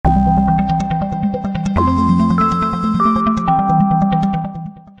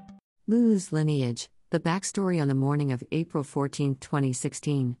Lulu's lineage. The backstory: on the morning of April 14,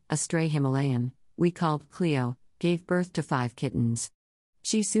 2016, a stray Himalayan, we called Cleo, gave birth to 5 kittens.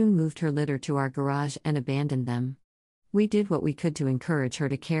 She soon moved her litter to our garage and abandoned them. We did what we could to encourage her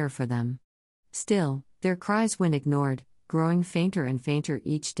to care for them. Still, their cries went ignored, growing fainter and fainter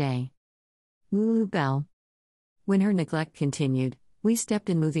each day. Lulu Bell. When her neglect continued, we stepped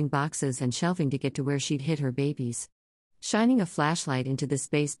in moving boxes and shelving to get to where she'd hid her babies. Shining a flashlight into the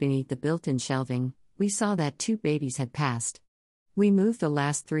space beneath the built-in shelving, we saw that 2 babies had passed. We moved the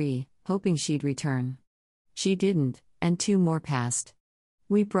last 3, hoping she'd return. She didn't, and 2 more passed.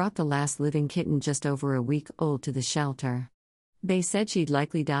 We brought the last living kitten, just over a week old, to the shelter. They said she'd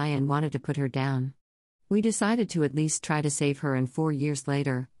likely die and wanted to put her down. We decided to at least try to save her, and 4 years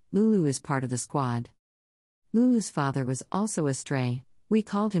later, Lulu is part of the squad. Lulu's father was also a stray. We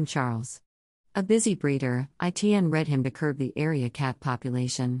called him Charles. A busy breeder, ITN read him to curb the area cat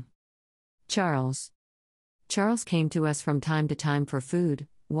population. Charles came to us from time to time for food,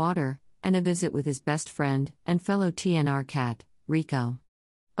 water, and a visit with his best friend and fellow TNR cat, Rico.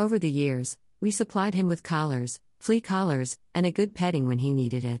 Over the years, we supplied him with collars, flea collars, and a good petting when he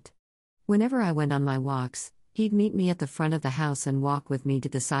needed it. Whenever I went on my walks, he'd meet me at the front of the house and walk with me to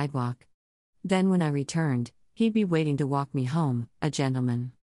the sidewalk. Then when I returned, he'd be waiting to walk me home, a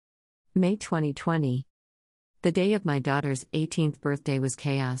gentleman. May 2020. The day of my daughter's 18th birthday was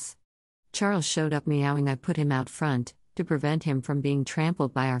chaos. Charles showed up meowing. I put him out front, to prevent him from being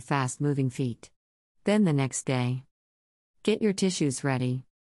trampled by our fast-moving feet. Then the next day. Get your tissues ready.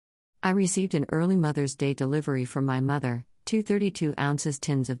 I received an early Mother's Day delivery from my mother, 2 32-ounce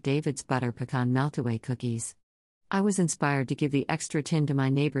tins of David's Butter Pecan Meltaway cookies. I was inspired to give the extra tin to my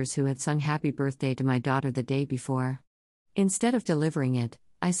neighbors who had sung happy birthday to my daughter the day before. Instead of delivering it,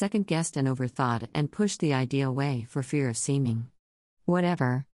 I second-guessed and overthought and pushed the idea away for fear of seeming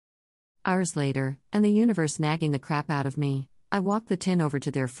whatever. Hours later, and the universe nagging the crap out of me, I walked the tin over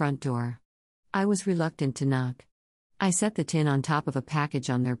to their front door. I was reluctant to knock. I set the tin on top of a package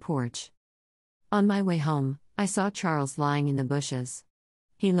on their porch. On my way home, I saw Charles lying in the bushes.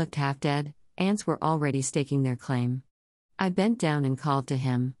 He looked half dead. Ants were already staking their claim. I bent down and called to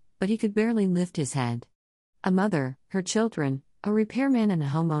him, but he could barely lift his head. A mother, her children, a repairman, and a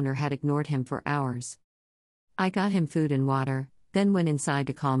homeowner had ignored him for hours. I got him food and water, then went inside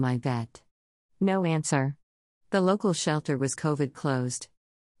to call my vet. No answer. The local shelter was COVID closed.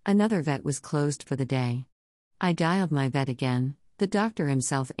 Another vet was closed for the day. I dialed my vet again. The doctor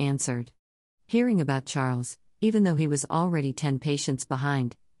himself answered. Hearing about Charles, even though he was already 10 patients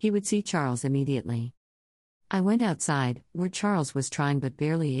behind, he would see Charles immediately. I went outside, where Charles was trying but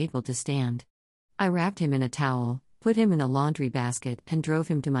barely able to stand. I wrapped him in a towel, put him in a laundry basket, and drove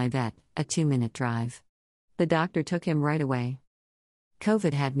him to my vet, a 2-minute drive. The doctor took him right away.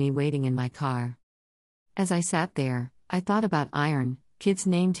 COVID had me waiting in my car. As I sat there, I thought about Iron. Kids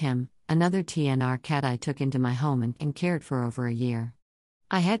named him, another TNR cat I took into my home and cared for over a year.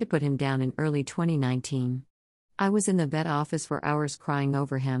 I had to put him down in early 2019. I was in the vet office for hours crying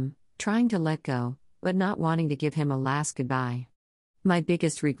over him, trying to let go, but not wanting to give him a last goodbye. My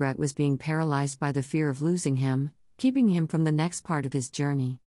biggest regret was being paralyzed by the fear of losing him, keeping him from the next part of his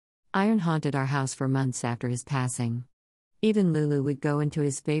journey. Iron haunted our house for months after his passing. Even Lulu would go into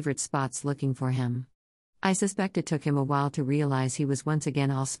his favorite spots looking for him. I suspect it took him a while to realize he was once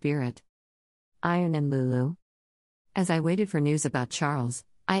again all spirit. Iron and Lulu. As I waited for news about Charles,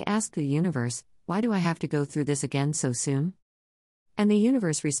 I asked the universe, why do I have to go through this again so soon? And the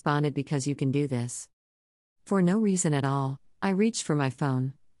universe responded, because you can do this. For no reason at all, I reached for my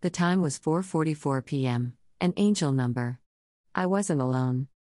phone. The time was 4:44 p.m., an angel number. I wasn't alone.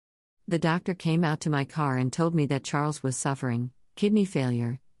 The doctor came out to my car and told me that Charles was suffering kidney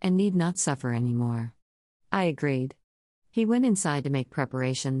failure and need not suffer anymore. I agreed. He went inside to make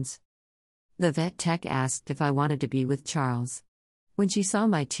preparations. The vet tech asked if I wanted to be with Charles. When she saw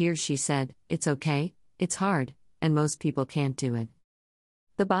my tears, she said, "It's okay, it's hard, and most people can't do it."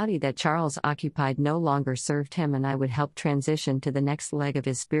 The body that Charles occupied no longer served him, and I would help transition to the next leg of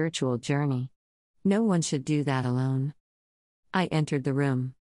his spiritual journey. No one should do that alone. I entered the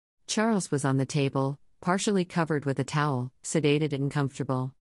room. Charles was on the table, partially covered with a towel, sedated and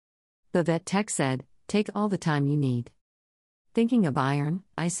comfortable. The vet tech said, "Take all the time you need." Thinking of Iron,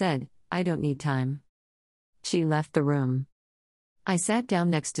 I said, "I don't need time." She left the room. I sat down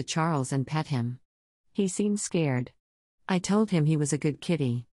next to Charles and pet him. He seemed scared. I told him he was a good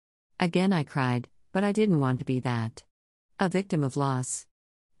kitty. Again I cried, but I didn't want to be that. A victim of loss.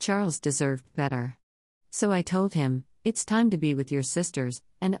 Charles deserved better. So I told him, "It's time to be with your sisters,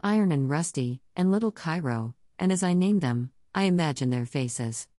 and Iron and Rusty, and little Cairo," and as I named them, I imagined their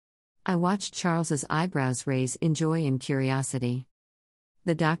faces. I watched Charles's eyebrows raise in joy and curiosity.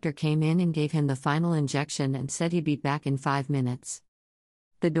 The doctor came in and gave him the final injection and said he'd be back in 5 minutes.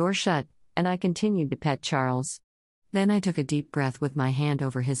 The door shut, and I continued to pet Charles. Then I took a deep breath with my hand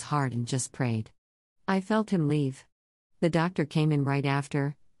over his heart and just prayed. I felt him leave. The doctor came in right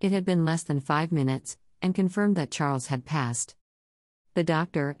after, it had been less than 5 minutes, and confirmed that Charles had passed. The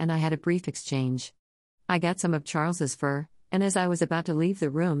doctor and I had a brief exchange. I got some of Charles's fur, and as I was about to leave the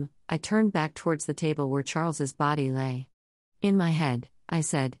room, I turned back towards the table where Charles's body lay. In my head, I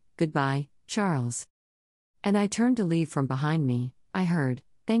said, "Goodbye, Charles." And I turned to leave. From behind me, I heard,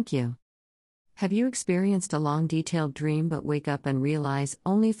 "Thank you." Have you experienced a long detailed dream but wake up and realize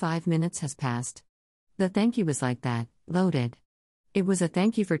only 5 minutes has passed? The thank you was like that, loaded. It was a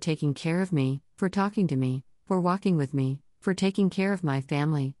thank you for taking care of me, for talking to me, for walking with me, for taking care of my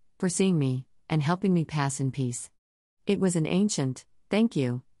family, for seeing me, and helping me pass in peace. It was an ancient thank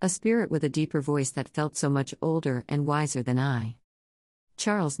you, a spirit with a deeper voice that felt so much older and wiser than I.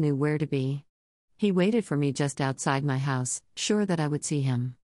 Charles knew where to be. He waited for me just outside my house, sure that I would see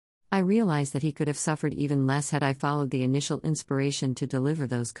him. I realized that he could have suffered even less had I followed the initial inspiration to deliver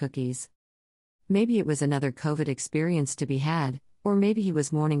those cookies. Maybe it was another COVID experience to be had, or maybe he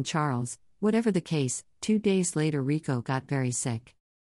was mourning Charles. Whatever the case, 2 days later Rico got very sick.